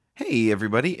Hey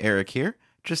everybody, Eric here.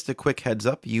 Just a quick heads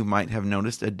up, you might have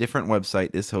noticed a different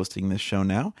website is hosting this show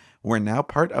now. We're now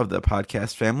part of the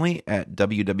podcast family at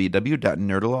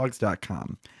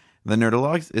www.nerdalogs.com. The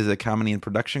Nerdalogs is a comedy and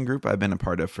production group I've been a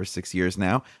part of for 6 years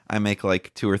now. I make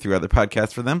like 2 or 3 other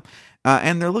podcasts for them,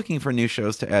 and they're looking for new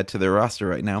shows to add to their roster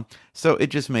right now, so it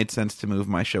just made sense to move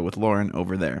my show with Lauren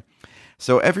over there.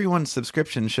 So everyone's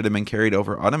subscription should have been carried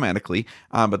over automatically,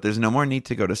 but there's no more need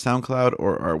to go to SoundCloud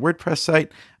or our WordPress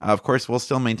site. Of course, we'll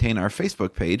still maintain our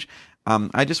Facebook page.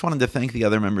 I just wanted to thank the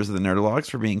other members of the Nerdalogs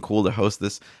for being cool to host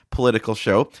this political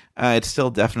show. It's still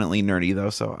definitely nerdy,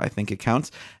 though, so I think it counts.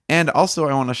 And also,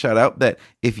 I want to shout out that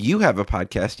if you have a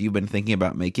podcast you've been thinking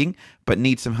about making, but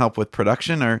need some help with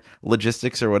production or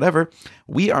logistics or whatever,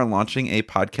 we are launching a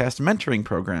podcast mentoring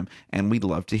program, and we'd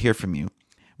love to hear from you.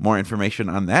 More information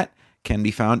on that can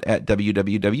be found at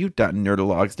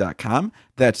www.nerdalogs.com.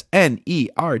 That's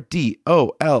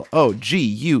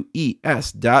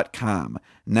NERDOLOGUES.com.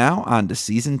 Now on to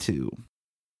Season 2.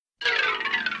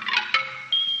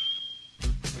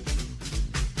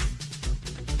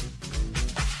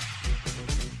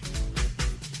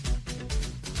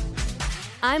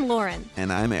 I'm Lauren.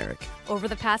 And I'm Eric. Over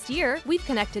the past year, we've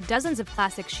connected dozens of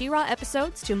classic She-Ra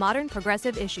episodes to modern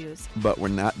progressive issues. But we're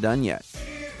not done yet.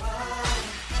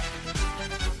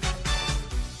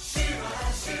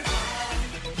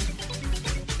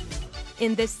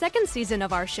 In this second season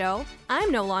of our show,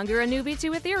 I'm no longer a newbie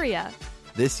to Etheria.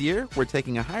 This year, we're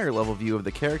taking a higher level view of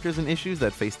the characters and issues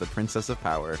that face the Princess of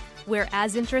Power. We're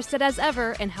as interested as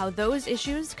ever in how those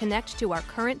issues connect to our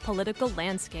current political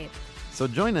landscape. So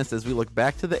join us as we look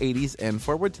back to the 80s and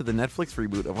forward to the Netflix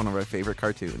reboot of one of our favorite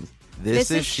cartoons.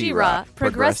 This is She-Ra,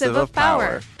 Progressive of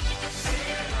Power.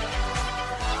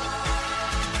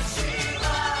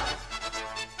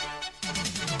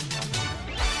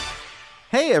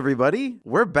 Hey everybody,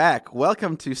 we're back.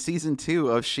 Welcome to Season 2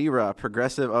 of She-Ra,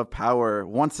 Progressive of Power.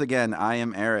 Once again, I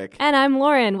am Eric. And I'm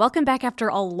Lauren. Welcome back after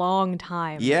a long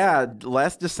time. Yeah,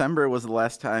 last December was the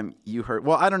last time you heard.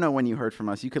 Well, I don't know when you heard from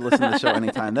us. You could listen to the show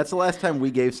anytime. That's the last time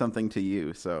we gave something to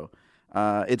you. So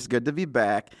it's good to be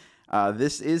back.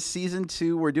 This is Season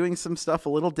 2. We're doing some stuff a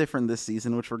little different this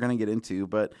season, which we're going to get into.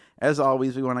 But as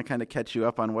always, we want to kind of catch you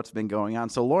up on what's been going on.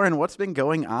 So Lauren, what's been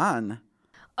going on?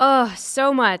 Oh,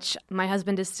 so much. My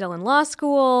husband is still in law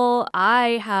school.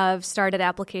 I have started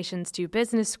applications to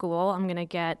business school. I'm going to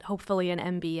get, hopefully, an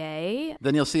MBA.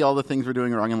 Then you'll see all the things we're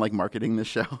doing wrong in, like, marketing this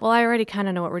show. Well, I already kind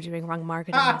of know what we're doing wrong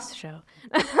marketing this show.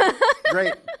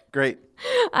 Great.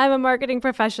 I'm a marketing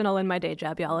professional in my day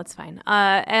job, y'all. It's fine.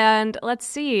 And let's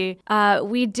see.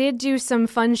 We did do some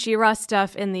fun She-Ra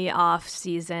stuff in the off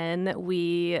season.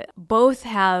 We both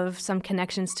have some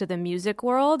connections to the music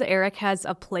world. Eric has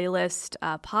a playlist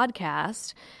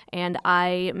podcast, and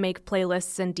I make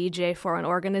playlists and DJ for an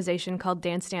organization called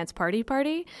Dance Dance Party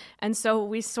Party. And so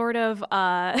we sort of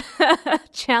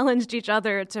challenged each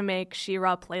other to make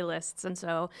She-Ra playlists. And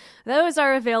so those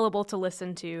are available to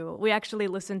listen to. We actually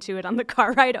listened to it on the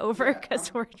car ride over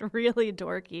because we're really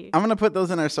dorky. I'm going to put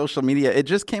those in our social media. It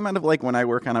just came out of like when I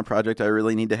work on a project, I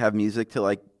really need to have music to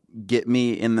like get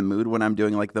me in the mood when I'm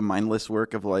doing like the mindless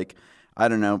work of like, I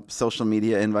don't know, social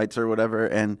media invites or whatever.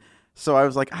 And so I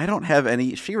was like, I don't have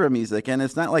any She-Ra music, and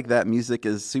it's not like that music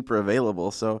is super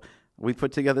available. So we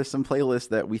put together some playlists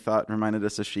that we thought reminded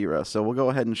us of She-Ra. So we'll go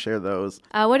ahead and share those.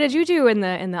 What did you do in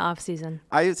the off season?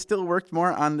 I still worked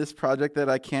more on this project that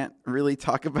I can't really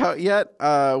talk about yet,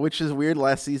 which is weird.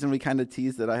 Last season we kind of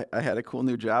teased that I had a cool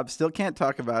new job. Still can't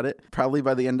talk about it. Probably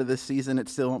by the end of this season it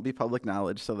still won't be public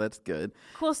knowledge, so that's good.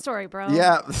 Cool story, bro.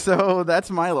 Yeah, so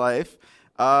that's my life.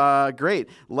 Great.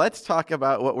 Let's talk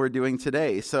about what we're doing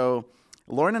today. So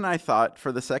Lauren and I thought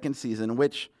for the second season,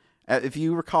 which, if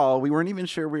you recall, we weren't even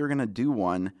sure we were going to do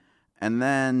one. And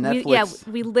then Netflix...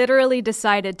 we literally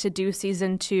decided to do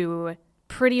Season 2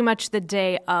 pretty much the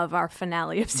day of our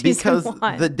finale of Season 1.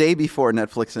 Because the day before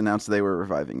Netflix announced they were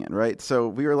reviving it, right? So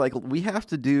we were like, we have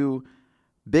to do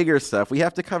bigger stuff. We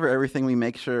have to cover everything we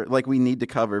make sure, like we need to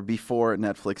cover before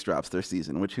Netflix drops their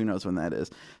season, which who knows when that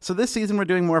is. So this season we're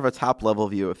doing more of a top-level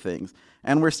view of things.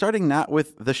 And we're starting not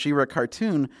with the She-Ra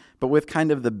cartoon, but with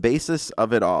kind of the basis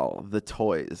of it all, the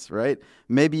toys, right?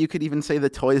 Maybe you could even say the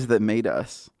toys that made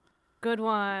us. Good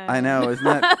one. I know, isn't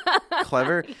that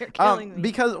clever? You're killing me.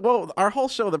 Because, well, our whole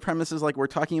show, the premise is like we're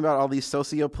talking about all these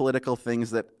socio-political things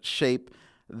that shape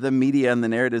the media and the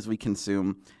narratives we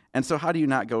consume. And so how do you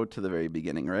not go to the very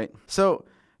beginning, right? So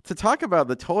to talk about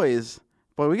the toys,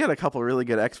 boy, we got a couple really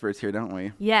good experts here, don't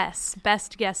we? Yes,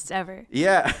 best guests ever.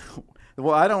 Yeah.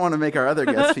 Well, I don't want to make our other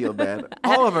guests feel bad.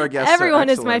 All of our guests Everyone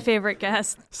are is my excellent. favorite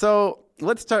guest. So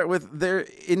let's start with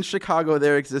in Chicago,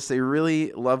 there exists a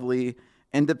really lovely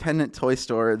independent toy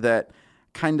store that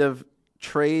kind of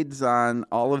trades on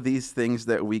all of these things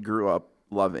that we grew up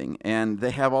loving. And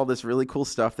they have all this really cool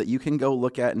stuff that you can go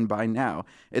look at and buy now.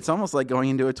 It's almost like going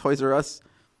into a Toys R Us,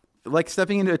 like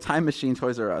stepping into a time machine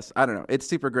Toys R Us. I don't know. It's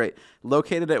super great.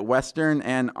 Located at Western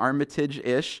and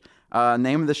Armitage-ish.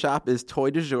 Name of the shop is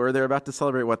Toy du Jour. They're about to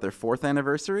celebrate, their 4th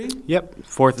anniversary? Yep,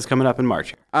 4th is coming up in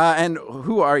March. And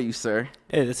who are you, sir?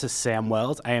 Hey, this is Sam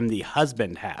Wells. I am the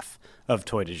husband half of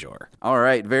Toy du Jour. All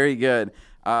right, very good.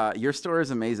 Your store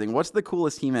is amazing. What's the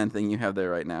coolest He-Man thing you have there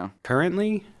right now?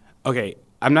 Currently, okay,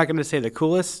 I'm not going to say the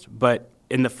coolest, but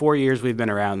in the 4 years we've been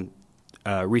around,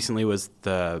 recently was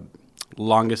the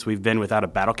longest we've been without a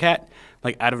Battle Cat.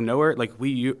 Like, out of nowhere, like, we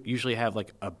usually have,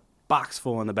 like, a box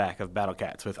full in the back of Battle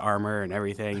Cats with armor and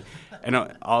everything. And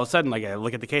all of a sudden, like, I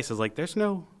look at the case, I was like, there's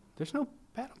no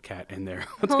Battle Cat in there.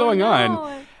 What's going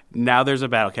on? Now there's a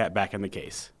Battle Cat back in the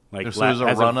case. Like, so there's a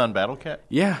run on Battle Cat?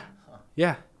 Yeah.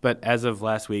 Yeah. But as of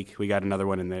last week, we got another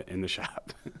one in the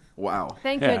shop. Wow.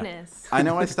 Thank goodness. I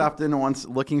know I stopped in once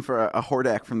looking for a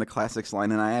Hordak from the Classics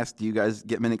line, and I asked, do you guys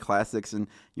get many Classics? And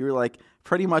you were like,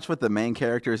 pretty much with the main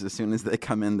characters, as soon as they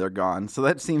come in, they're gone. So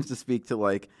that seems to speak to,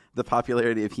 like, the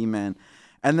popularity of He-Man.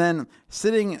 And then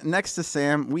sitting next to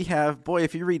Sam, we have,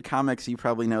 if you read comics, you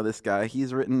probably know this guy.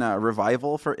 He's written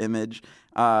Revival for Image.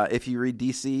 If you read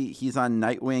DC, he's on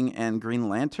Nightwing and Green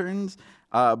Lanterns.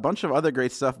 A bunch of other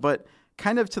great stuff, but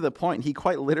kind of to the point, he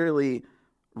quite literally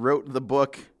wrote the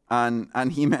book on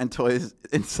He-Man toys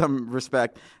in some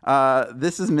respect.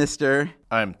 This is Mr.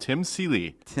 I'm Tim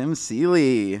Seeley. Tim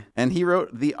Seeley. And he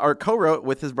co-wrote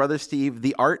with his brother Steve,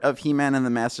 The Art of He-Man and the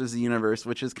Masters of the Universe,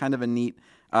 which is kind of a neat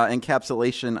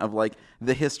encapsulation of like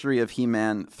the history of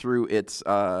He-Man through its,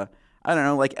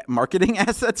 like marketing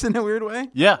assets in a weird way.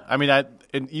 Yeah. I mean,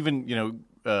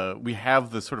 we have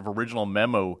the sort of original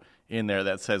memo in there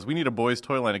that says we need a boys'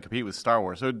 toy line to compete with Star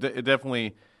Wars. So it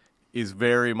definitely is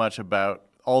very much about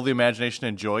all the imagination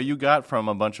and joy you got from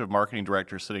a bunch of marketing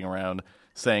directors sitting around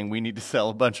saying we need to sell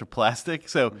a bunch of plastic.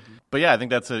 So, But yeah, I think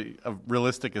that's a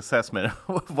realistic assessment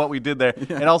of what we did there.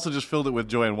 Yeah. And also just filled it with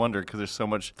joy and wonder because there's so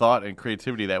much thought and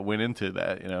creativity that went into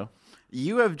that,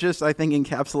 You have just, I think,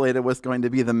 encapsulated what's going to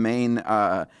be the main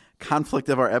conflict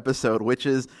of our episode, which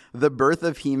is the birth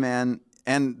of He-Man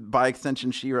and by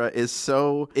extension She-Ra it's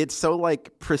so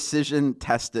like precision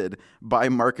tested by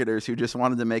marketers who just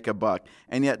wanted to make a buck,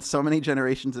 and yet so many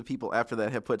generations of people after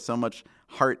that have put so much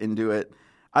heart into it.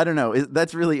 I don't know.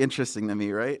 That's really interesting to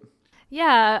me, right?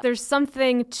 Yeah, there's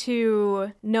something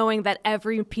to knowing that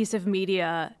every piece of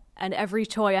media and every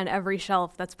toy on every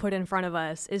shelf that's put in front of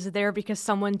us is there because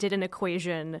someone did an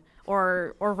equation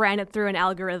or ran it through an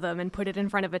algorithm and put it in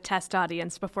front of a test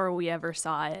audience before we ever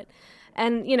saw it.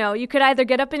 And, you could either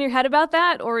get up in your head about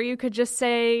that or you could just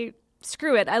say,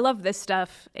 screw it, I love this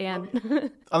stuff.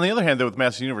 And on the other hand, though, with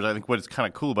Masters of the Universe, I think what is kind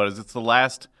of cool about it is it's the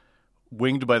last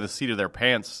winged by the seat of their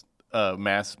pants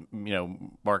mass,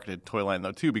 marketed toy line,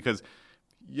 though, too, because,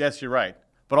 yes, you're right.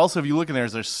 But also, if you look in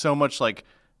there's so much, like,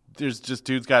 there's just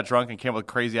dudes got drunk and came up with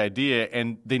a crazy idea,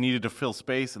 and they needed to fill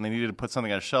space, and they needed to put something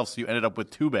on a shelf, so you ended up with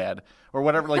Too Bad, or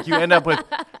whatever. Like, you end up with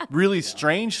really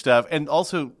strange stuff. And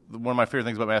also, one of my favorite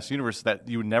things about Masters of the Universe that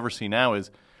you would never see now is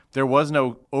there was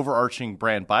no overarching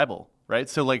brand Bible, right?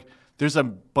 So, like, there's a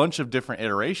bunch of different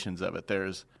iterations of it.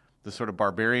 There's the sort of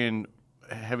barbarian,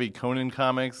 heavy Conan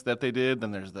comics that they did.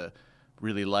 Then there's the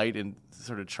really light and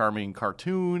sort of charming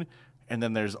cartoon. And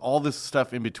then there's all this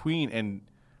stuff in between. And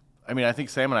I mean, I think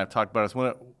Sam and I have talked about it.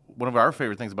 One of our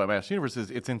favorite things about Masters of the Universe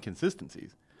is its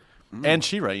inconsistencies. And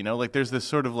She-Ra, like there's this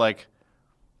sort of like,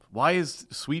 why is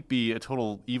Sweet Bee a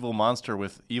total evil monster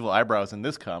with evil eyebrows in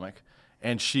this comic?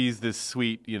 And she's this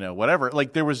sweet, whatever.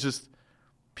 Like there was just,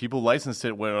 people licensed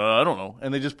it, I don't know,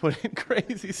 and they just put in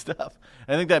crazy stuff.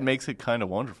 I think that makes it kind of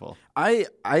wonderful. I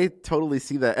totally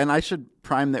see that. And I should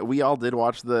prime that we all did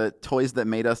watch the Toys That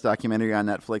Made Us documentary on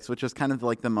Netflix, which is kind of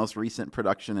like the most recent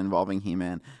production involving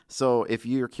He-Man. So if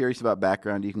you're curious about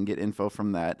background, you can get info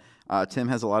from that. Tim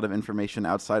has a lot of information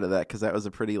outside of that because that was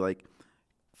a pretty like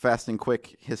fast and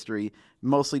quick history,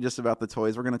 mostly just about the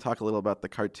toys. We're going to talk a little about the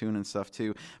cartoon and stuff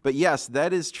too. But yes,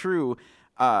 that is true.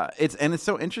 It's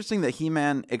so interesting that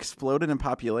He-Man exploded in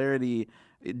popularity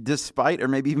despite or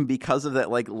maybe even because of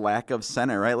that like lack of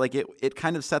center, right? Like it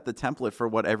kind of set the template for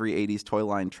what every 80s toy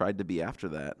line tried to be after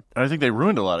that. And I think they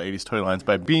ruined a lot of 80s toy lines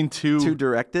by being too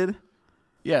directed.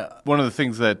 Yeah. One of the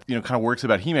things that, kind of works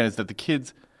about He-Man is that the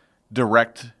kids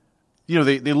direct,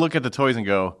 they look at the toys and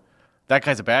go, that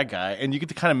guy's a bad guy. And you get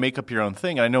to kind of make up your own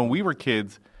thing. And I know when we were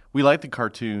kids, we liked the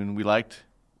cartoon, we liked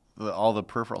all the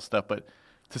peripheral stuff, but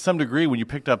to some degree, when you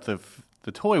picked up the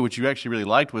toy, which you actually really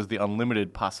liked was the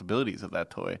unlimited possibilities of that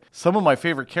toy. Some of my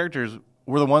favorite characters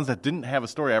were the ones that didn't have a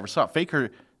story I ever saw.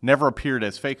 Faker never appeared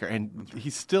as Faker, and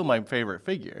he's still my favorite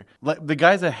figure. Like the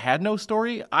guys that had no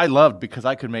story, I loved because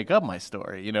I could make up my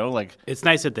story, you know? Like It's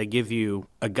nice that they give you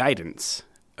a guidance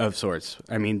of sorts.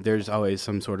 I mean, there's always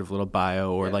some sort of little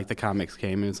bio, or like the comics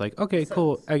came and it's like, okay,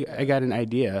 cool, I got an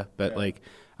idea, but like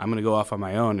I'm going to go off on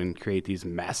my own and create these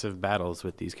massive battles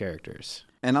with these characters.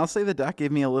 And I'll say the doc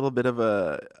gave me a little bit of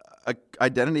a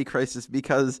identity crisis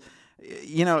because,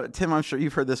 you know, Tim, I'm sure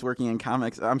you've heard this working in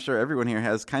comics. I'm sure everyone here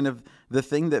has kind of the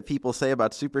thing that people say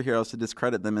about superheroes to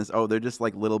discredit them is, oh, they're just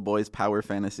like little boys' power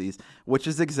fantasies, which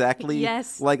is exactly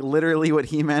Yes. like literally what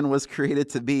He-Man was created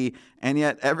to be. And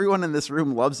yet everyone in this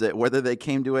room loves it, whether they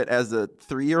came to it as a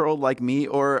 3-year-old like me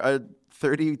or a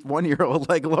 31-year-old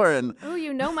like Lauren. Oh,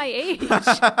 you know my age.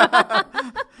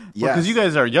 Yes. because you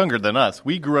guys are younger than us.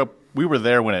 We grew up, we were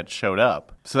there when it showed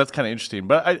up. So that's kind of interesting.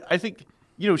 But I think,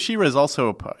 you know, She-Ra is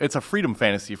also, it's a freedom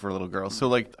fantasy for little girls. So,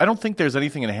 like, I don't think there's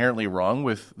anything inherently wrong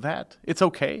with that. It's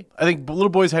okay. I think little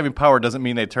boys having power doesn't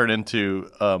mean they turn into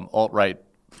alt-right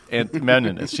and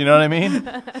feminists. You know what I mean?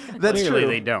 That's Clearly true.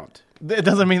 they don't. It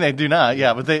doesn't mean they do not.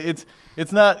 Yeah, but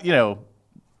it's not, you know,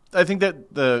 I think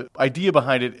that the idea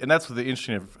behind it, and that's what the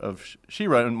interesting of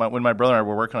She-Ra, and when my brother and I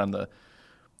were working on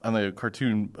the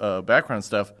cartoon background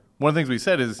stuff, one of the things we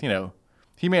said is, you know,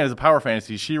 He-Man is a power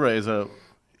fantasy. She-Ra is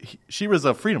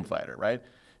a freedom fighter, right?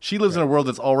 She lives in a world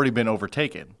that's already been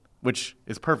overtaken, which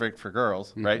is perfect for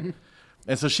girls, right?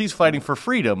 And so she's fighting for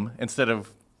freedom instead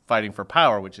of fighting for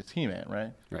power, which is He-Man,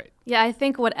 right? Right. Yeah, I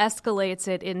think what escalates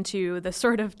it into the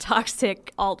sort of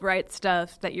toxic alt-right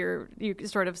stuff that you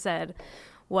sort of said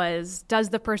was, does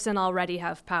the person already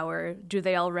have power? Do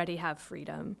they already have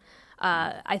freedom?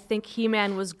 I think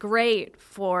He-Man was great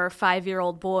for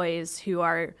 5-year-old boys who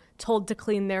are told to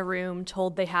clean their room,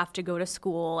 told they have to go to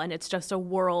school, and it's just a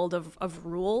world of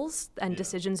rules and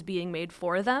decisions being made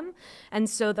for them. And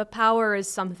so the power is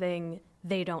something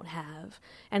they don't have.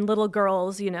 And little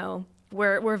girls, you know,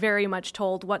 we're very much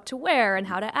told what to wear and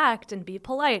how to act and be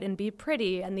polite and be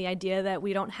pretty, and the idea that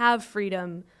we don't have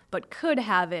freedom but could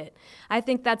have it. I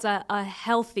think that's a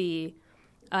healthy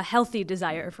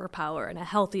desire for power and a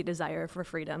healthy desire for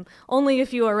freedom. Only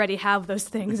if you already have those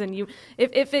things, and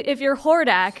if you're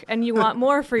Hordak and you want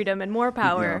more freedom and more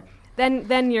power,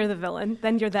 then you're the villain.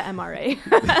 Then you're the MRA.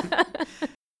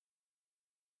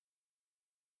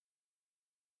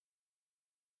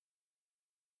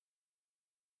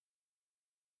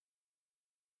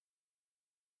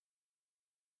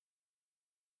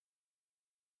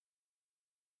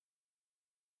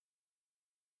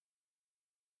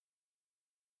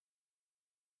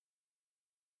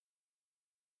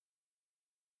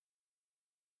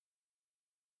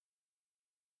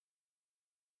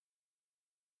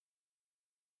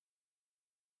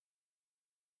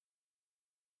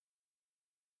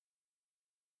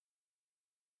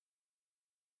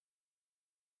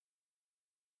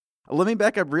 Let me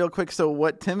back up real quick. So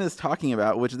what Tim is talking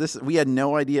about, which we had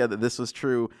no idea that this was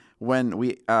true when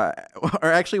or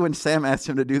actually when Sam asked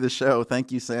him to do the show.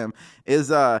 Thank you, Sam.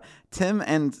 Is Tim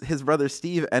and his brother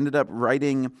Steve ended up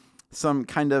writing some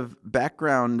kind of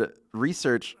background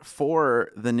research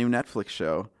for the new Netflix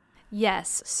show.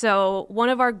 Yes. So one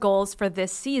of our goals for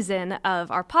this season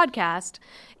of our podcast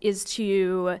is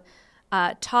to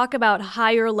talk about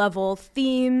higher level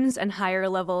themes and higher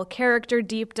level character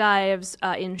deep dives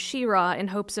in She-Ra in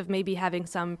hopes of maybe having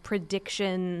some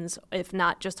predictions, if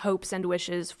not just hopes and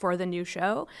wishes for the new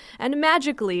show. And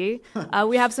magically,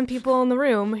 we have some people in the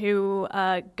room who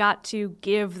got to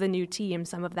give the new team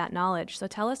some of that knowledge. So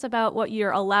tell us about what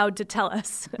you're allowed to tell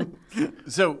us.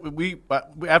 So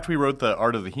after we wrote the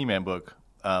Art of the He-Man book,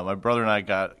 my brother and I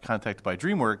got contacted by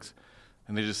DreamWorks,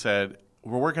 and they just said,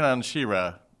 we're working on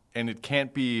She-Ra, and it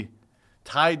can't be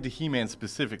tied to He-Man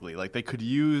specifically. Like, they could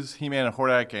use He-Man and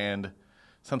Hordak and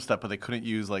some stuff, but they couldn't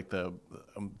use, like, the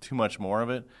too much more of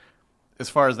it, as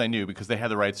far as they knew, because they had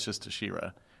the rights just to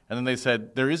She-Ra. And then they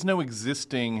said, there is no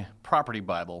existing property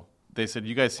Bible. They said,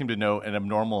 you guys seem to know an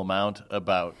abnormal amount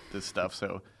about this stuff.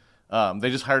 So they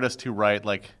just hired us to write,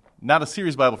 like, not a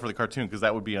series Bible for the cartoon, because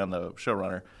that would be on the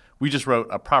showrunner. We just wrote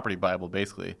a property Bible,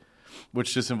 basically,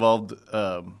 which just involved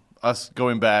us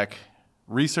going back,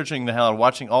 researching the hell out,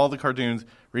 watching all the cartoons,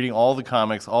 reading all the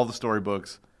comics, all the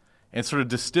storybooks, and sort of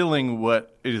distilling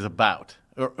what it is about,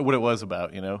 or what it was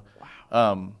about, you know?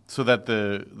 Wow. So that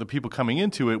the people coming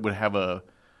into it would have a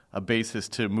basis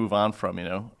to move on from, you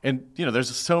know? And, you know,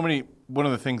 there's so many, one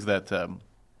of the things that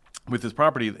with this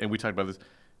property, and we talked about this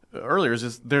earlier,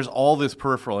 is there's all this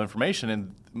peripheral information,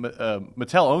 and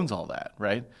Mattel owns all that,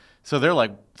 right? So they're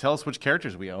like, tell us which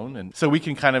characters we own. And so we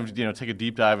can kind of, take a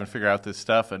deep dive and figure out this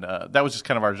stuff. And that was just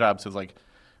kind of our job. So it's like,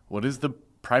 what is the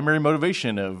primary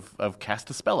motivation of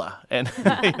Castaspella? And,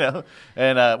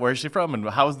 and where is she from? And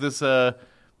how's this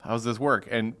work?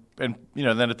 And then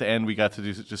at the end we got to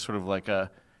do just sort of like,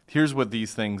 here's what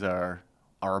these things are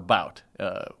about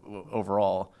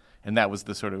overall. And that was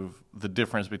the sort of the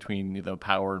difference between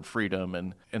power and freedom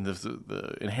and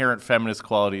the inherent feminist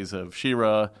qualities of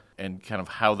She-Ra and kind of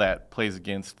how that plays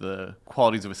against the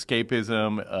qualities of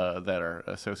escapism that are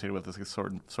associated with this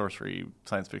sword and sorcery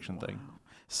science fiction thing.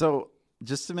 So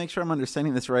just to make sure I'm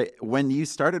understanding this right, when you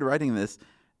started writing this,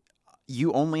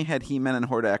 you only had He-Man and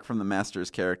Hordak from the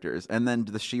Masters characters, and then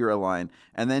the She-Ra line.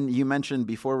 And then you mentioned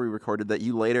before we recorded that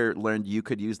you later learned you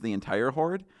could use the entire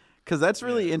Horde. Because that's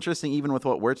really interesting, even with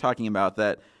what we're talking about,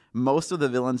 that most of the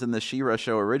villains in the She-Ra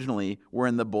show originally were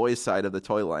in the boys' side of the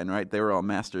toy line, right? They were all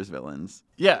Masters villains.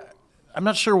 Yeah. I'm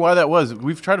not sure why that was.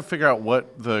 We've tried to figure out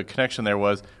what the connection there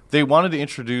was. They wanted to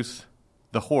introduce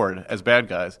the Horde as bad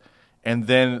guys, and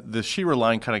then the She-Ra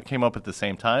line kind of came up at the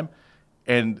same time,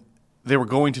 and they were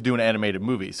going to do an animated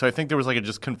movie. So I think there was like a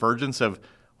just convergence of,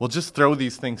 we'll just throw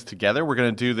these things together. We're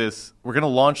going to do this. We're going to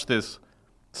launch this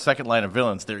second line of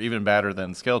villains. They're even badder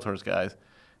than Skeletor's guys.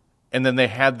 And then they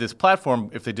had this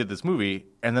platform if they did this movie,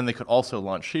 and then they could also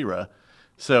launch She-Ra.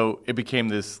 So it became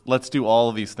this, let's do all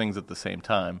of these things at the same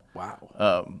time.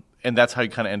 Wow. And that's how you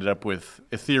kind of ended up with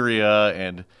Etheria,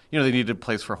 and they needed a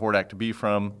place for Hordak to be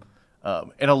from.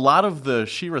 And a lot of the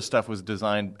She-Ra stuff was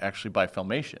designed actually by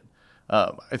Filmation.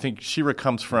 I think She-Ra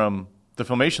comes from the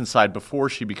Filmation side before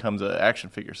she becomes an action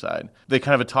figure side. They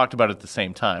kind of had talked about it at the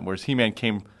same time, whereas He-Man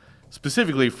came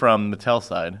specifically from Mattel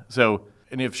side. So,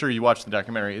 and if sure you watch the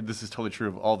documentary, this is totally true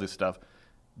of all this stuff.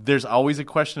 There's always a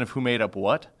question of who made up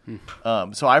what.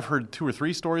 So I've heard 2 or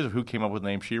 3 stories of who came up with the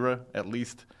name She-Ra, at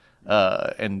least.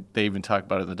 And they even talk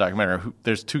about it in the documentary.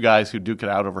 There's 2 guys who duke it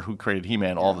out over who created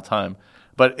He-Man all the time.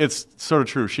 But it's sort of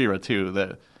true of She-Ra, too,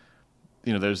 that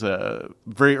there's a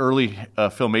very early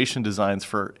Filmation designs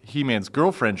for He-Man's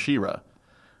girlfriend, She-Ra.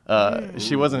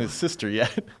 She wasn't his sister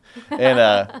yet.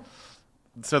 And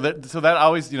so that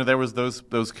always, there was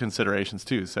those considerations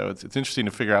too. So it's interesting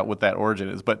to figure out what that origin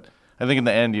is. But I think in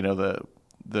the end,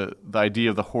 the idea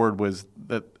of the Horde was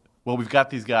that, well, we've got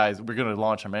these guys, we're going to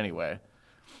launch them anyway.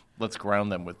 Let's ground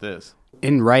them with this.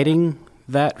 In writing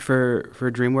that for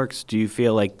DreamWorks, do you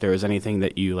feel like there was anything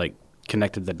that you like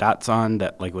connected the dots on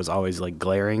that like was always like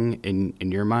glaring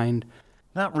in your mind?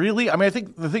 Not really. I mean, I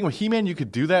think the thing with He-Man, you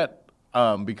could do that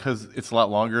because it's a lot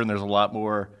longer and there's a lot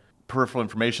more peripheral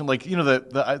information. Like, some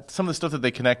of the stuff that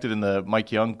they connected in the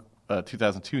Mike Young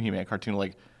 2002 He-Man cartoon,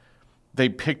 like they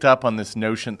picked up on this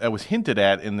notion that was hinted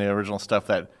at in the original stuff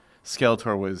that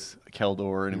Skeletor was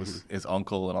Keldor and it was his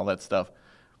uncle and all that stuff.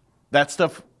 That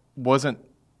stuff wasn't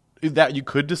that you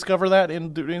could discover that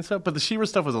in doing stuff, but the She-Ra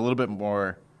stuff was a little bit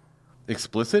more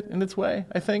explicit in its way,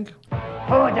 I think.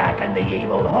 Hordak and the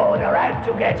evil Horde are out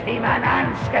to get He-Man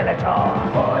and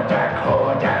Skeletor. Hordak.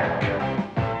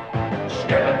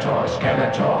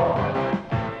 Skeletor.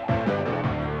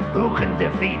 Who can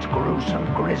defeat gruesome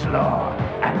Grislaw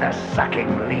and the sucking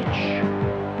leech?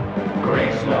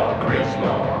 Grislaw.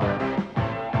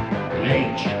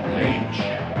 Leech.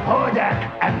 Hordak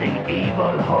and the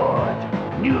evil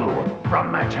Horde. New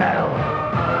from Mattel.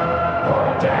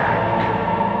 Hordak.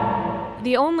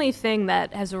 The only thing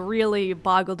that has really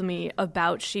boggled me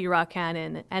about She-Ra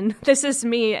canon, and this is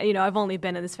me, I've only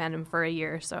been in this fandom for a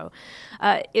year, so,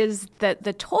 is that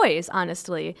the toys,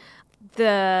 honestly,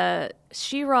 the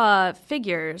She-Ra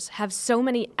figures have so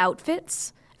many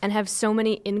outfits and have so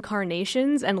many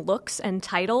incarnations and looks and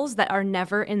titles that are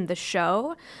never in the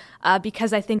show.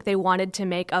 Because I think they wanted to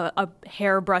make a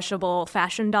hairbrushable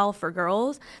fashion doll for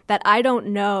girls, that I don't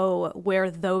know where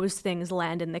those things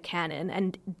land in the canon.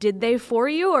 And did they for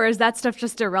you, or is that stuff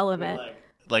just irrelevant?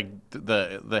 Like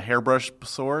the hairbrush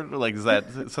sword? Like, is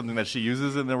that something that she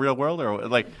uses in the real world? Or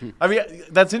like, I mean,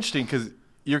 that's interesting because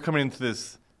you're coming into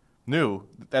this new.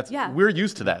 We're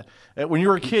used to that. When you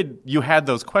were a kid, you had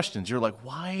those questions. You're like,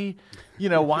 why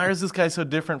is this guy so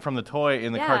different from the toy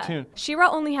in the cartoon? She-Ra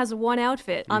only has 1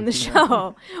 outfit on the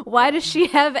show. Why does she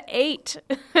have 8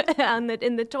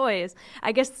 in the toys?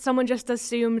 I guess someone just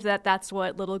assumed that that's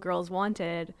what little girls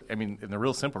wanted. I mean, and the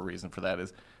real simple reason for that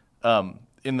is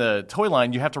in the toy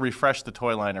line, you have to refresh the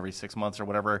toy line every 6 months or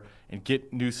whatever and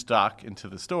get new stock into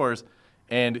the stores.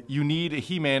 And you need a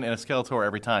He-Man and a Skeletor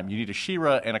every time. You need a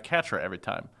She-Ra and a Catra every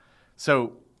time.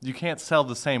 So you can't sell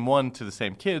the same one to the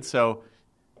same kid. So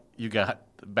you got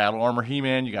Battle Armor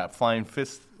He-Man, you got Flying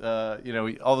Fist, all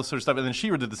this sort of stuff. And then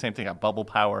She-Ra did the same thing. Got Bubble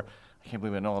Power. I can't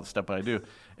believe I know all this stuff, but I do.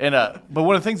 And but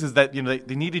one of the things is that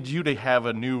they needed you to have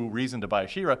a new reason to buy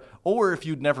She-Ra, or if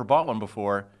you'd never bought one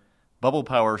before, Bubble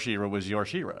Power She-Ra was your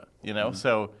She-Ra.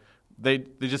 So they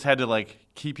just had to like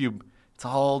keep you. It's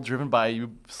all driven by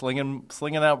you slinging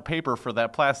out paper for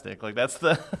that plastic. Like that's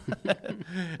the,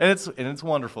 and it's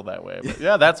wonderful that way. But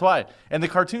yeah, that's why. And the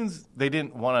cartoons, they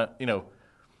didn't want to.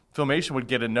 Filmation would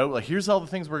get a note like, here's all the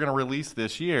things we're going to release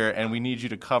this year, and we need you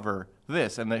to cover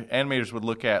this. And the animators would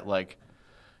look at like,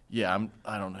 yeah,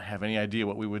 I don't have any idea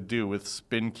what we would do with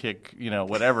spin kick,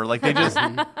 whatever. Like they just,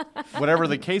 whatever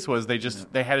the case was, they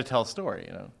had to tell a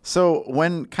story, So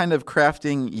when kind of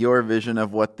crafting your vision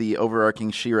of what the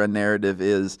overarching She-Ra narrative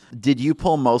is, did you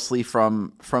pull mostly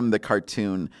from the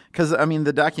cartoon? Because I mean,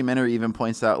 the documentary even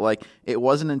points out like it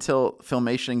wasn't until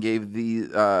Filmation gave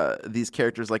these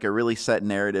characters like a really set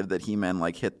narrative that He-Man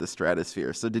like hit the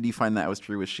stratosphere. So did you find that was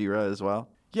true with She-Ra as well?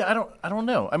 Yeah, I don't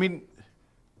know. I mean,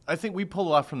 I think we pulled a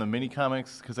lot from the mini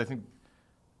comics because I think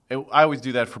I always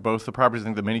do that for both the properties. I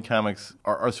think the mini comics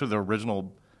are sort of the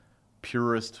original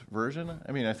purist version.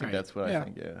 I mean, I think that's what I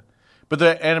think. Yeah, but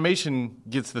the animation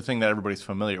gets the thing that everybody's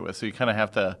familiar with, so you kind of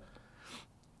have to,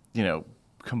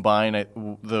 combine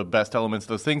the best elements of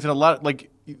those things. And a lot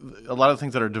of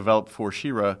things that are developed for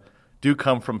She-Ra do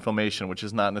come from Filmation, which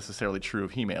is not necessarily true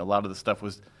of He-Man. A lot of the stuff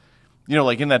was,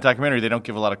 like in that documentary, they don't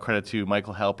give a lot of credit to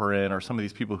Michael Halperin or some of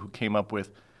these people who came up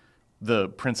with the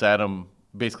Prince Adam,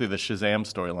 basically the Shazam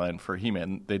storyline for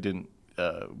He-Man. They didn't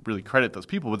really credit those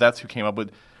people, but that's who came up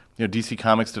with. DC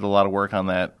Comics did a lot of work on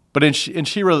that. But in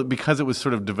She-Ra, because it was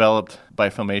sort of developed by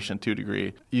Filmation to a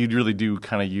degree, you really do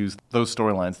kind of use those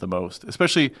storylines the most,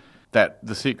 especially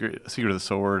the Secret of the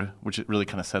Sword, which it really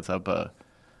kind of sets up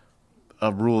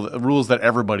rules that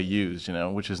everybody used,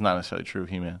 which is not necessarily true of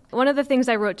He-Man. One of the things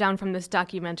I wrote down from this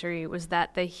documentary was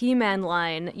that the He-Man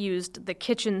line used the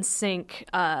kitchen sink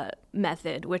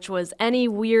method, which was any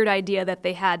weird idea that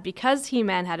they had, because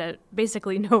He-Man had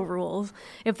basically no rules.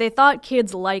 If they thought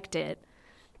kids liked it,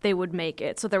 they would make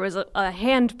it. So there was a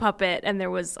hand puppet, and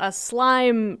there was a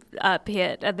slime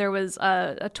pit, and there was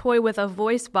a toy with a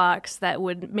voice box that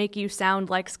would make you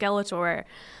sound like Skeletor.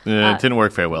 It didn't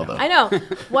work very well, though. I know.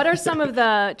 What are some of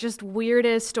the just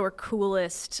weirdest or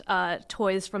coolest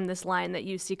toys from this line that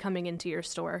you see coming into your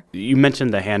store? You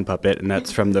mentioned the hand puppet, and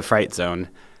that's from the Fright Zone.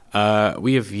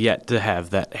 We have yet to have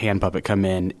that hand puppet come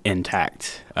in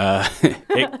intact.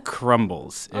 It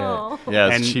crumbles. Oh.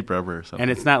 Yeah, it's cheap rubber or something.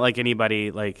 And it's not like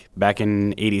anybody like back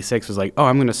in '86 was like, oh,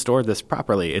 I'm going to store this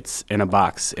properly. It's in a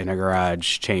box in a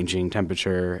garage, changing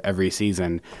temperature every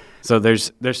season. So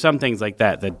there's some things like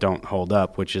that don't hold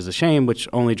up, which is a shame, which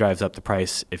only drives up the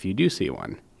price if you do see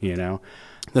one,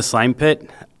 The slime pit,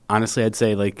 honestly, I'd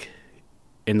say like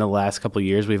in the last couple of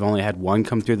years, we've only had one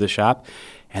come through the shop,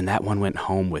 and that one went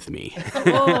home with me.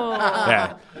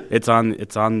 Yeah, it's on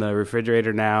the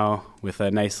refrigerator now with a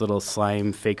nice little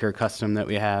slime faker custom that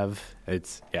we have.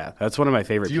 That's one of my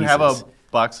favorite pieces. Do you have a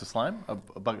box of slime?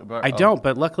 I don't,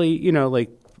 but luckily,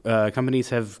 companies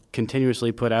have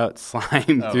continuously put out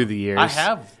slime through the years. I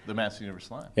have the Master Universe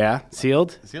slime. Yeah,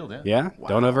 sealed? Sealed, yeah. Yeah? Wow.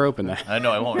 Don't ever open that. I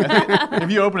know, I won't.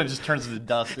 If you open it, it just turns into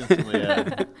dust instantly.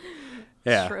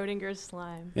 Yeah. Schrodinger's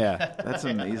slime. Yeah. That's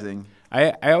amazing.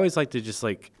 I always like to just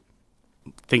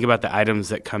think about the items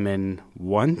that come in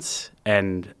once,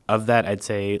 and of that, I'd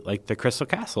say like the Crystal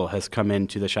Castle has come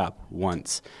into the shop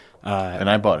once. And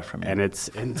I bought it from you. And it's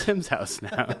in Tim's house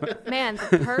now. Man,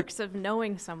 the perks of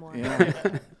knowing someone.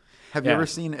 Yeah. Have you ever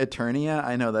seen Eternia?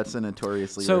 I know that's a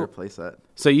notoriously rare playset.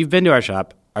 So you've been to our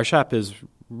shop. Our shop is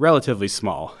relatively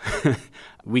small.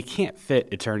 We can't fit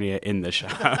Eternia in the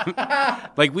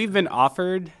shop. We've been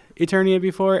offered Eternia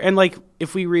before, and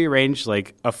if we rearranged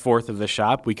a fourth of the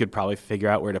shop, we could probably figure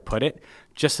out where to put it,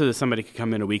 just so that somebody could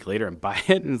come in a week later and buy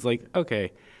it. And it's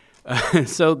okay.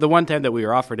 So the one time that we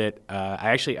were offered it,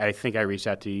 I think I reached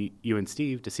out to you and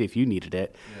Steve to see if you needed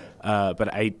it,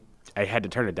 but I had to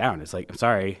turn it down. It's I'm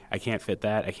sorry, I can't fit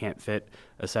that. I can't fit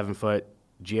a 7-foot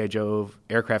G.I. Joe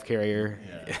aircraft carrier.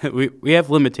 Yeah. we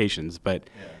have limitations, but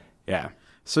yeah.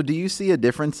 So do you see a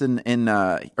difference in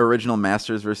original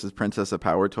Masters versus Princess of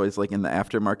Power toys, in the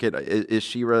aftermarket? Is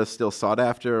She-Ra still sought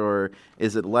after, or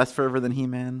is it less fervor than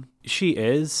He-Man? She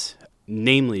is.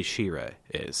 Namely, She-Ra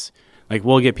is.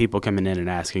 We'll get people coming in and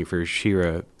asking for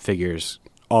She-Ra figures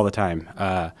all the time.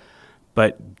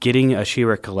 But getting a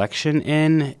She-Ra collection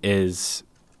in is,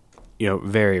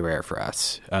 very rare for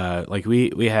us.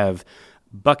 We have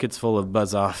buckets full of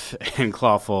Buzz-Off and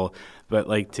Clawful,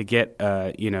 but to get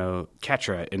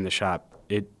Ketra in the shop,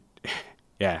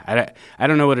 I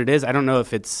don't know what it is. I don't know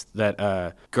if it's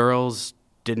that girls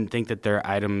didn't think that their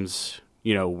items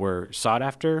were sought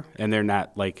after, and they're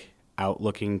not out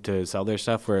looking to sell their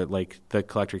stuff, where like the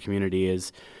collector community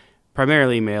is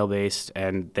primarily male-based,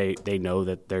 and they know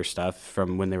that their stuff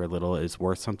from when they were little is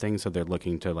worth something, so they're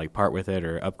looking to like part with it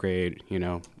or upgrade,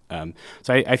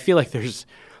 So I feel like there's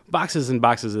boxes and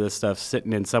boxes of this stuff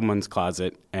sitting in someone's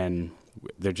closet, and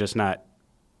they're just not,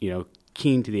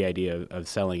 keen to the idea of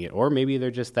selling it, or maybe they're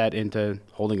just that into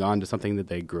holding on to something that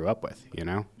they grew up with,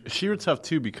 She-Ra tough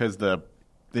too because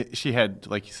she had,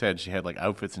 like you said, she had like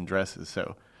outfits and dresses.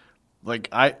 So, like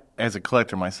I, as a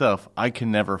collector myself, I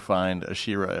can never find a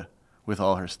She-Ra with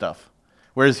all her stuff.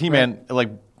 Whereas He-Man,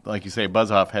 like you say,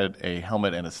 Buzz-Off had a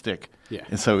helmet and a stick. Yeah.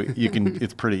 And so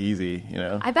it's pretty easy,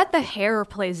 I bet the hair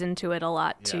plays into it a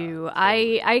lot too. Yeah,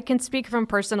 I can speak from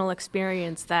personal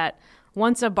experience that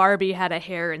once a Barbie had a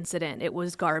hair incident, it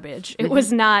was garbage. It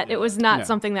was not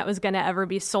something that was going to ever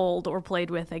be sold or played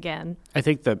with again. I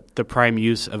think the prime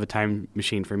use of a time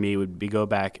machine for me would be go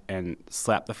back and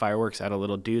slap the fireworks out of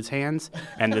little dudes' hands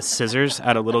and the scissors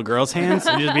out of little girls' hands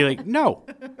and just be like, no,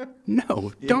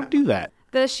 don't do that.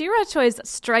 The She-Ra toys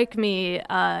strike me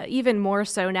even more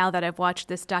so now that I've watched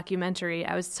this documentary.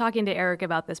 I was talking to Eric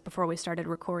about this before we started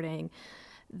recording.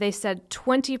 They said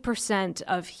 20%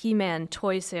 of He-Man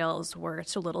toy sales were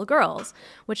to little girls,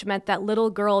 which meant that little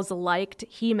girls liked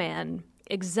He-Man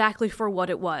exactly for what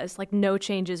it was, like no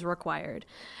changes required.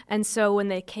 And so when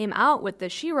they came out with the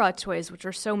She-Ra toys, which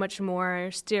are so much more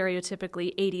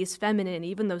stereotypically 80s feminine,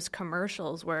 even those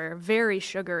commercials were very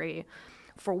sugary.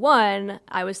 For one,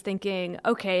 I was thinking,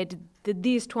 okay, did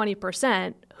these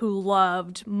 20% who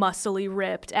loved muscly,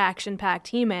 ripped, action-packed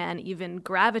He-Man even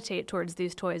gravitate towards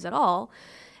these toys at all?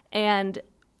 And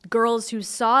girls who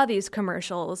saw these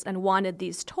commercials and wanted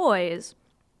these toys,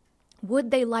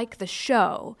 would they like the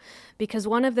show? Because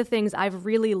one of the things I've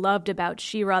really loved about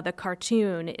She-Ra the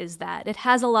cartoon is that it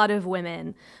has a lot of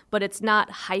women, but it's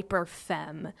not hyper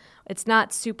femme. It's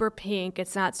not super pink.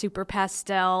 It's not super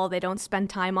pastel. They don't spend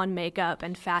time on makeup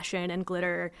and fashion and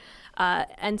glitter.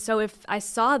 And so if I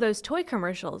saw those toy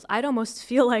commercials, I'd almost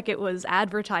feel like it was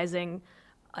advertising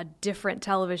a different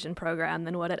television program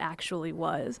than what it actually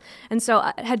was. And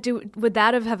so would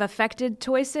that have affected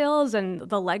toy sales and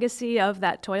the legacy of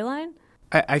that toy line?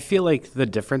 I feel like the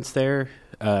difference there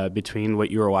between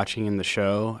what you were watching in the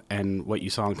show and what you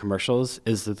saw in commercials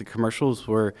is that the commercials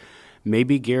were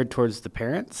maybe geared towards the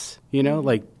parents,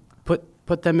 like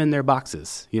put them in their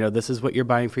boxes. This is what you're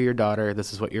buying for your daughter.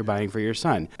 This is what you're buying for your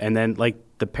son. And then like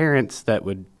the parents that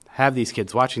would have these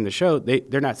kids watching the show,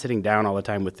 they're not sitting down all the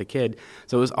time with the kid.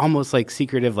 So it was almost like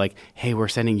secretive, like, hey, we're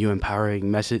sending you empowering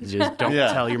messages. Don't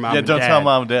tell your mom and dad. Yeah, don't tell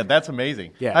mom and dad. That's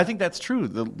amazing. Yeah. I think that's true.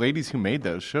 The ladies who made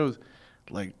those shows,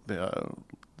 like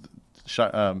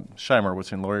Scheimer, what's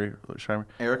her name? Lori Scheimer?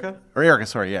 Erica,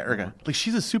 sorry, yeah, Erica. Like,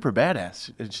 she's a super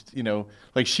badass. It's,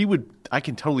 like I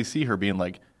can totally see her being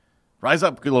like, rise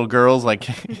up, good little girls. Like,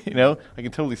 I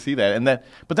can totally see that.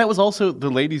 But that was also the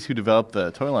ladies who developed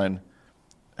the toy line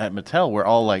at Mattel were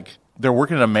all like, they're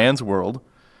working in a man's world.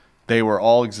 They were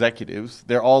all executives.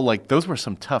 They're all like, those were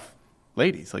some tough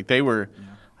ladies. Like they were,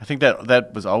 I think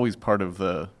that was always part of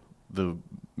the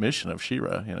mission of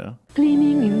She-Ra,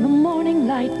 Gleaming in the morning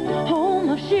light, home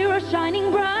of She-Ra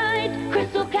shining bright,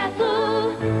 Crystal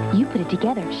Castle. You put it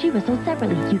together, She-Ra sold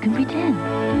separately, you can pretend.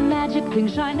 Magic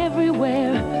things shine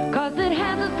everywhere, cause it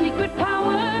has a secret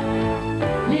power.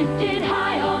 Lifted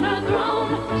high on her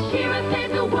throne, She-Ra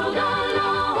saves the world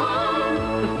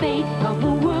alone. The fate of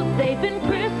the world safe in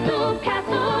Crystal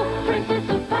Castle, Princess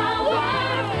of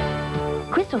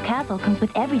Power. Crystal Castle comes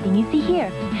with everything you see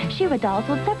here. She-Ra dolls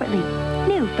sold separately,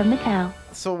 new from Mattel.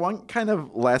 So one kind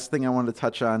of last thing I wanted to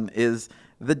touch on is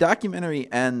the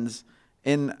documentary ends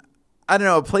in, I don't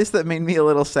know, a place that made me a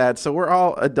little sad. So we're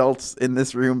all adults in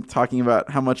this room talking about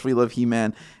how much we love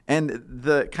He-Man. And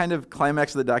the kind of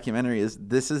climax of the documentary is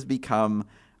this has become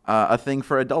a thing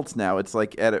for adults now. It's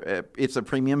like it's a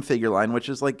premium figure line, which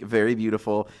is like very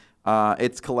beautiful.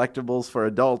 It's collectibles for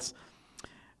adults.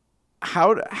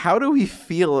 How do we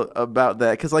feel about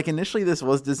that? Because like initially this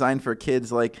was designed for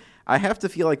kids. Like I have to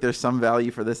feel like there's some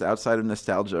value for this outside of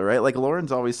nostalgia, right? Like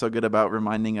Lauren's always so good about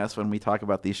reminding us when we talk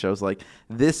about these shows, like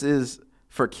this is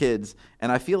for kids.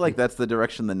 And I feel like that's the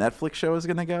direction the Netflix show is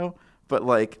going to go. But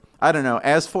like, I don't know,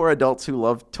 as for adults who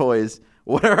love toys,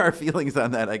 what are our feelings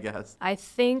on that, I guess? I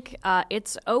think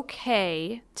it's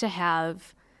okay to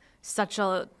have such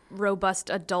a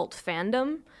robust adult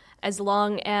fandom, as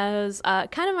long as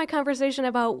kind of my conversation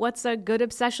about what's a good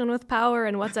obsession with power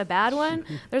and what's a bad one.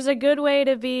 There's a good way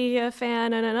to be a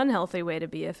fan and an unhealthy way to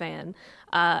be a fan.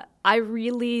 I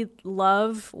really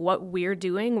love what we're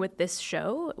doing with this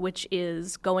show, which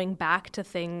is going back to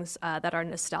things that are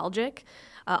nostalgic.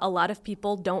 A lot of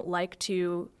people don't like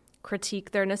to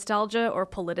critique their nostalgia or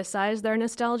politicize their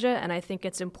nostalgia. And I think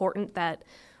it's important that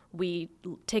we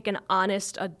take an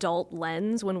honest adult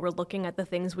lens when we're looking at the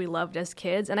things we loved as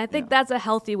kids. And I think that's a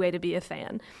healthy way to be a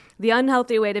fan. The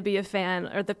unhealthy way to be a fan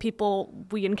are the people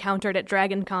we encountered at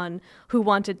DragonCon who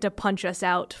wanted to punch us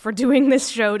out for doing this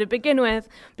show to begin with,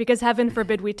 because heaven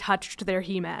forbid we touched their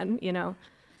He-Man, you know?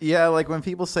 Yeah, like when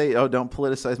people say, "Oh, don't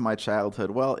politicize my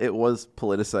childhood." Well, it was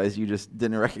politicized. You just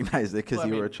didn't recognize it because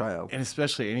you were a child. And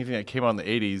especially anything that came out in the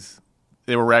 80s,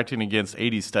 they were reacting against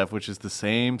 80s stuff, which is the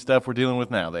same stuff we're dealing with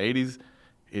now. The 80s,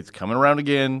 it's coming around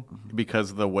again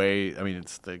because of the way, I mean,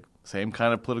 it's the same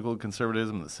kind of political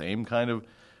conservatism, the same kind of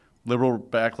liberal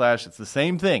backlash. It's the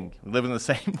same thing. We live in the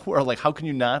same world. Like, how can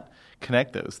you not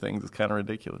connect those things? It's kind of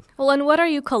ridiculous. Well, and what are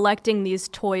you collecting these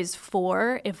toys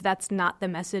for if that's not the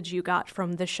message you got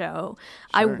from the show?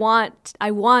 Sure.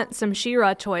 I want some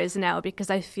She-Ra toys now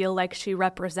because I feel like she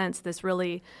represents this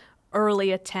really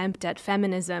early attempt at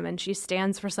feminism, and she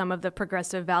stands for some of the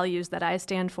progressive values that I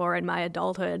stand for in my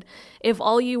adulthood. If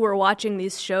all you were watching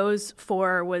these shows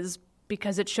for was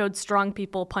because it showed strong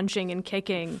people punching and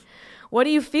kicking, what do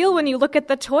you feel when you look at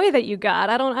the toy that you got?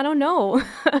 I don't know.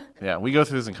 Yeah, we go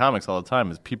through this in comics all the time.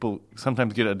 Is people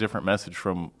sometimes get a different message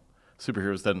from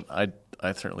superheroes than I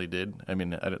certainly did. I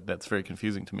mean, that's very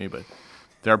confusing to me. But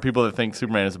there are people that think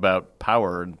Superman is about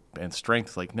power and strength.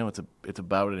 It's like, no, it's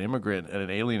about an immigrant and an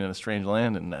alien in a strange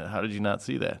land. And how did you not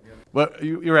see that? Well,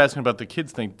 you were asking about the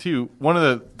kids thing too. One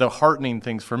of the heartening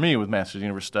things for me with Masters of the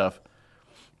Universe stuff,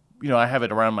 you know, I have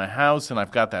it around my house, and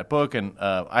I've got that book, and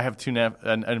I have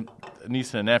a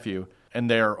niece and a nephew, and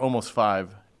they're almost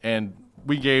 5. And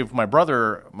we gave my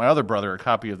other brother, a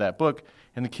copy of that book,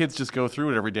 and the kids just go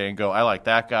through it every day and go, I like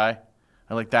that guy,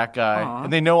 I like that guy. Aww.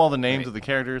 And they know all the names of the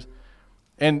characters.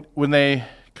 And when they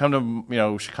come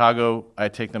to, Chicago, I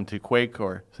take them to Quake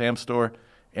or Sam's store,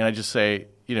 and I just say,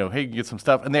 hey, you can get some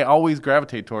stuff. And they always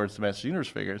gravitate towards the Masters of the Universe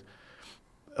figures.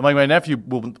 Like my nephew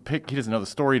will pick, he doesn't know the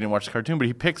story, he didn't watch the cartoon, but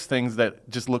he picks things that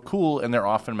just look cool, and they're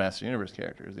often Masters of the Universe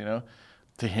characters,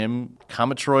 To him,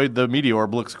 Cometroid the Meteor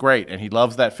looks great, and he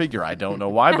loves that figure. I don't know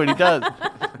why, but he does.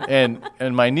 And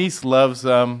my niece loves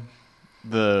the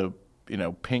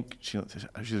pink.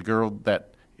 She's a girl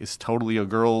that is totally a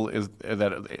girl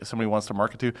that somebody wants to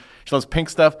market to. She loves pink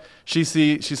stuff. She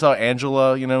saw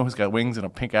Angela, who's got wings and a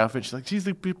pink outfit. She's like, she's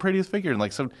the prettiest figure, and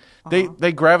like so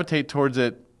they gravitate towards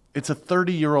it. It's a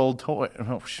 30-year-old toy,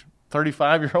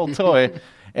 35-year-old toy,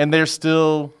 and they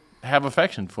still have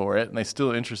affection for it, and they're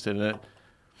still interested in it.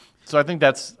 So I think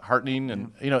that's heartening,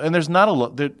 and and there's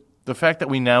not the fact that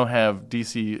we now have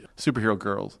DC superhero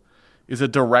girls is a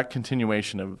direct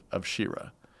continuation of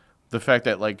She-Ra. The fact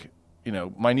that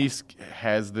my niece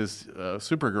has this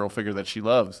Supergirl figure that she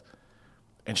loves,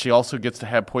 and she also gets to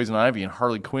have Poison Ivy and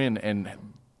Harley Quinn, and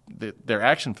their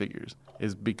action figures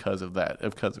is because of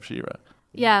She-Ra.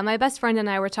 Yeah, my best friend and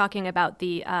I were talking about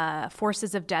the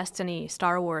Forces of Destiny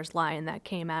Star Wars line that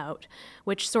came out,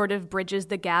 which sort of bridges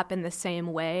the gap in the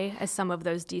same way as some of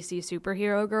those DC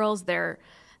superhero girls. They're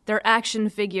action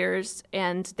figures,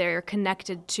 and they're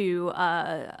connected to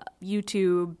a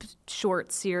YouTube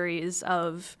short series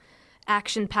of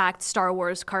action-packed Star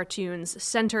Wars cartoons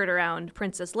centered around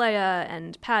Princess Leia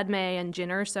and Padme and Jyn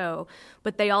Erso,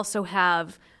 but they also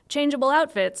have changeable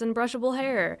outfits and brushable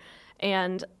hair.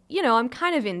 And, I'm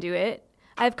kind of into it.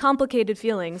 I have complicated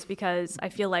feelings because I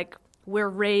feel like we're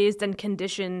raised and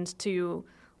conditioned to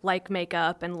like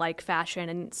makeup and like fashion,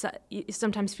 and you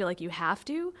sometimes feel like you have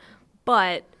to.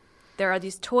 But there are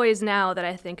these toys now that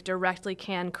I think directly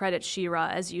can credit She-Ra,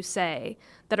 as you say,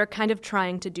 that are kind of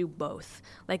trying to do both.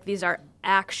 Like, these are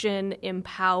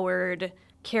action-empowered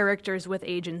characters with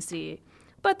agency,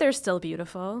 but they're still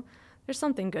beautiful. There's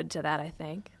something good to that, I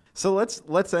think. So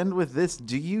let's end with this.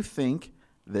 Do you think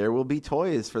there will be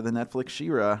toys for the Netflix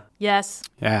She-Ra? Yes.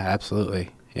 Yeah,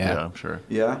 absolutely. Yeah, I'm sure.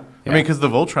 Yeah? I mean, because the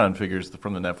Voltron figures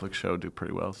from the Netflix show do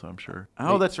pretty well, so I'm sure.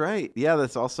 Oh, that's right. Yeah,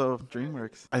 that's also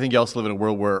DreamWorks. I think you also live in a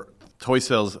world where toy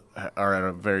sales are at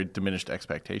a very diminished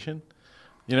expectation.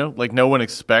 No one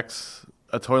expects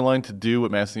a toy line to do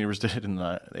what Masters of the Universe did in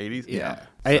the 80s. Yeah.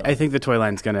 I think the toy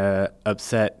line's going to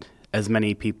upset as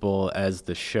many people as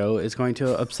the show is going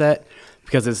to upset,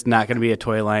 because it's not going to be a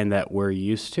toy line that we're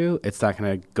used to. It's not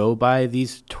going to go by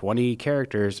these 20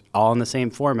 characters all in the same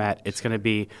format. It's going to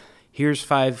be, here's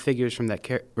 5 figures from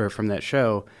that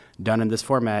show done in this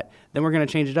format. Then we're going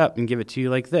to change it up and give it to you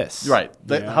like this. Right.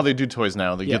 How they do toys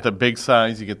now. They get the big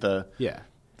size. You get the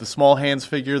small hands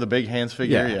figure, the big hands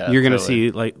figure. Yeah, you're going to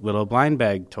see like little blind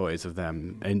bag toys of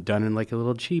them and done in like a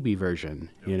little chibi version.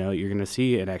 You're going to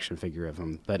see an action figure of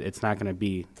them, but it's not going to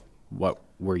be what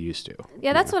we're used to.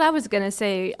 Yeah, that's what I was going to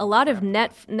say. A lot of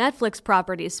Netflix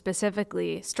properties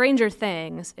specifically, Stranger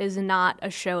Things is not a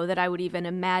show that I would even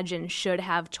imagine should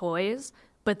have toys,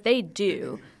 but they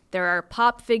do. There are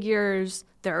pop figures.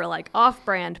 There are like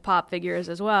off-brand pop figures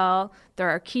as well. There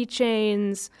are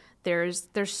keychains. There's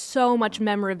so much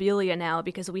memorabilia now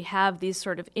because we have these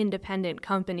sort of independent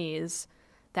companies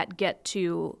that get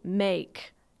to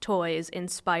make toys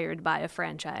inspired by a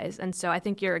franchise. And so I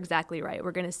think you're exactly right.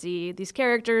 We're going to see these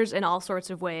characters in all sorts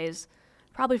of ways,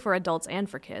 probably for adults and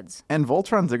for kids. And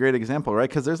Voltron's a great example, right?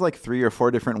 Because there's like 3 or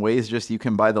 4 different ways just you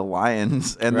can buy the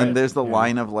lions. And then there's the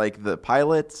line of like the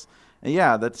pilots.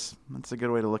 Yeah, that's a good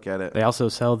way to look at it. They also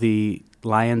sell the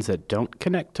lions that don't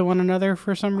connect to one another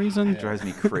for some reason. It drives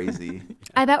me crazy.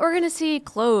 I bet we're going to see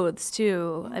clothes,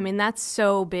 too. I mean, that's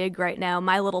so big right now.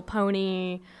 My Little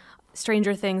Pony,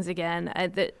 Stranger Things again.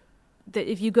 That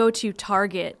if you go to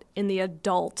Target in the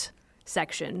adult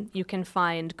section, you can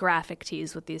find graphic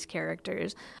tees with these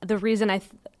characters. The reason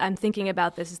I'm thinking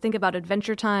about this is think about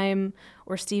Adventure Time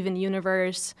or Steven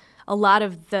Universe. A lot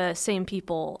of the same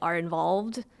people are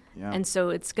involved. Yeah. And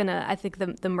so I think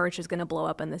the merch is going to blow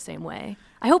up in the same way.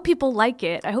 I hope people like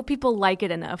it. I hope people like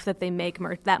it enough that they make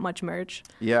that much merch.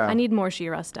 Yeah. I need more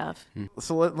She-Ra stuff.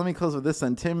 So let me close with this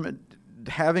then. Tim,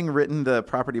 having written the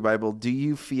Property Bible, do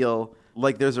you feel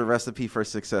like there's a recipe for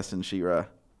success in She-Ra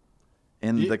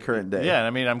in the current day? Yeah, I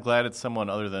mean, I'm glad it's someone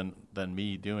other than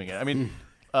me doing it. I mean,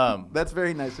 that's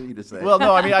very nice of you to say. Well,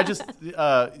 no, I mean, I just,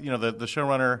 the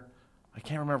showrunner, I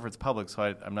can't remember if it's public, so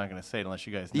I'm not going to say it unless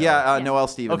you guys know. Yeah, Noelle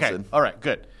Stevenson. Okay, all right,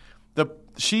 good.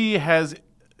 She has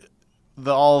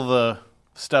all the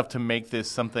stuff to make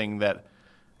this something that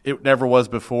it never was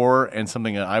before and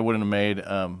something that I wouldn't have made,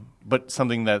 but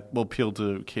something that will appeal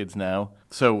to kids now.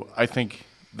 So I think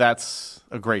that's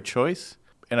a great choice.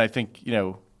 And I think,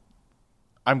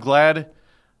 I'm glad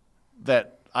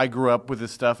that I grew up with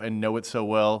this stuff and know it so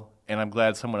well, and I'm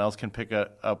glad someone else can pick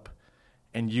it up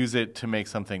and use it to make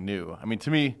something new. I mean,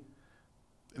 to me,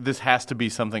 this has to be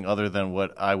something other than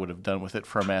what I would have done with it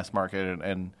for a mass market,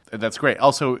 and that's great.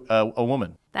 Also, a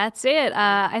woman. That's it.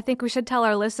 I think we should tell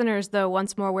our listeners, though,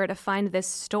 once more where to find this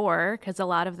store, because a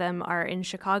lot of them are in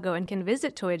Chicago and can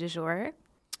visit Toy du Jour.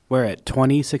 We're at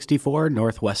 2064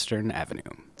 Northwestern Avenue.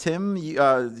 Tim,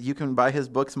 you can buy his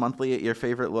books monthly at your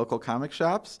favorite local comic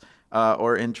shops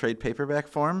or in trade paperback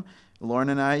form. Lauren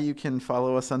and I, you can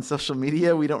follow us on social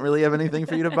media. We don't really have anything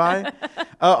for you to buy.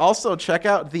 Also, check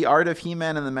out The Art of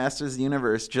He-Man and the Masters of the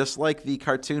Universe. Just like the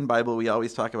cartoon Bible we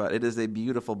always talk about, it is a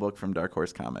beautiful book from Dark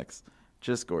Horse Comics.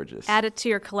 Just gorgeous. Add it to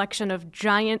your collection of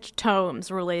giant tomes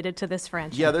related to this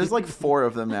franchise. Yeah, there's like 4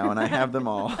 of them now, and I have them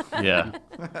all. Yeah.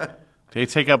 They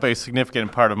take up a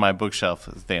significant part of my bookshelf,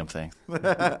 this damn thing.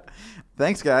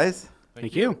 Thanks, guys.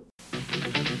 Thank you.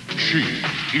 She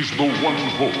is the one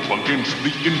hope against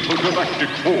the intergalactic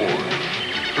horde.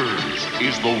 Hers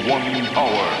is the one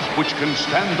power which can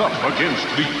stand up against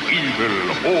the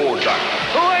evil horde.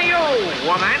 Who are you,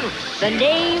 woman? The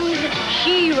name's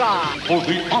She-Ra. For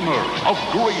the honor of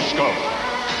Grayskull,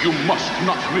 you must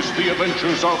not miss the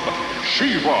adventures of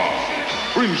She-Ra,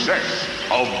 Princess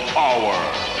of Power.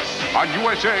 On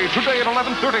USA Today at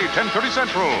 11:30, 10:30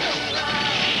 Central.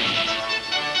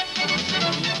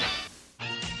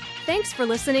 Thanks for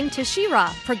listening to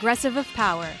She-Ra, Progressive of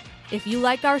Power. If you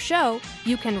like our show,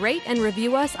 you can rate and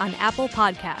review us on Apple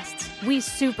Podcasts. We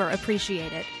super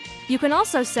appreciate it. You can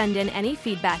also send in any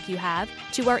feedback you have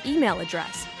to our email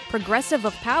address,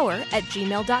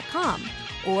 progressiveofpower@gmail.com,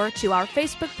 or to our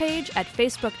Facebook page at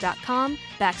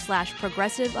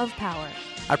facebook.com/progressiveofpower.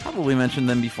 I probably mentioned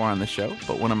them before on the show,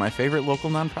 but one of my favorite local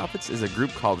nonprofits is a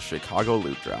group called Chicago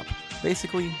Loot Drop.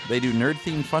 Basically, they do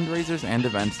nerd-themed fundraisers and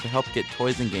events to help get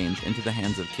toys and games into the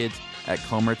hands of kids at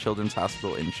Comer Children's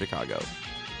Hospital in Chicago.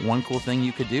 One cool thing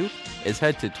you could do is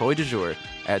head to Toy du Jour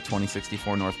at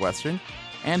 2064 Northwestern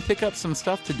and pick up some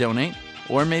stuff to donate,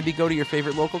 or maybe go to your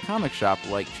favorite local comic shop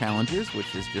like Challengers,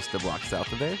 which is just a block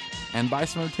south of there, and buy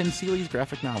some of Tim Seeley's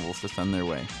graphic novels to send their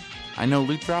way. I know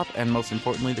Loot Drop, and most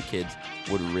importantly the kids,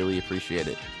 would really appreciate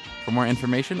it. For more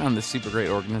information on this super great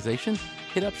organization,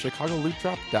 hit up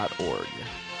chicagolootdrop.org.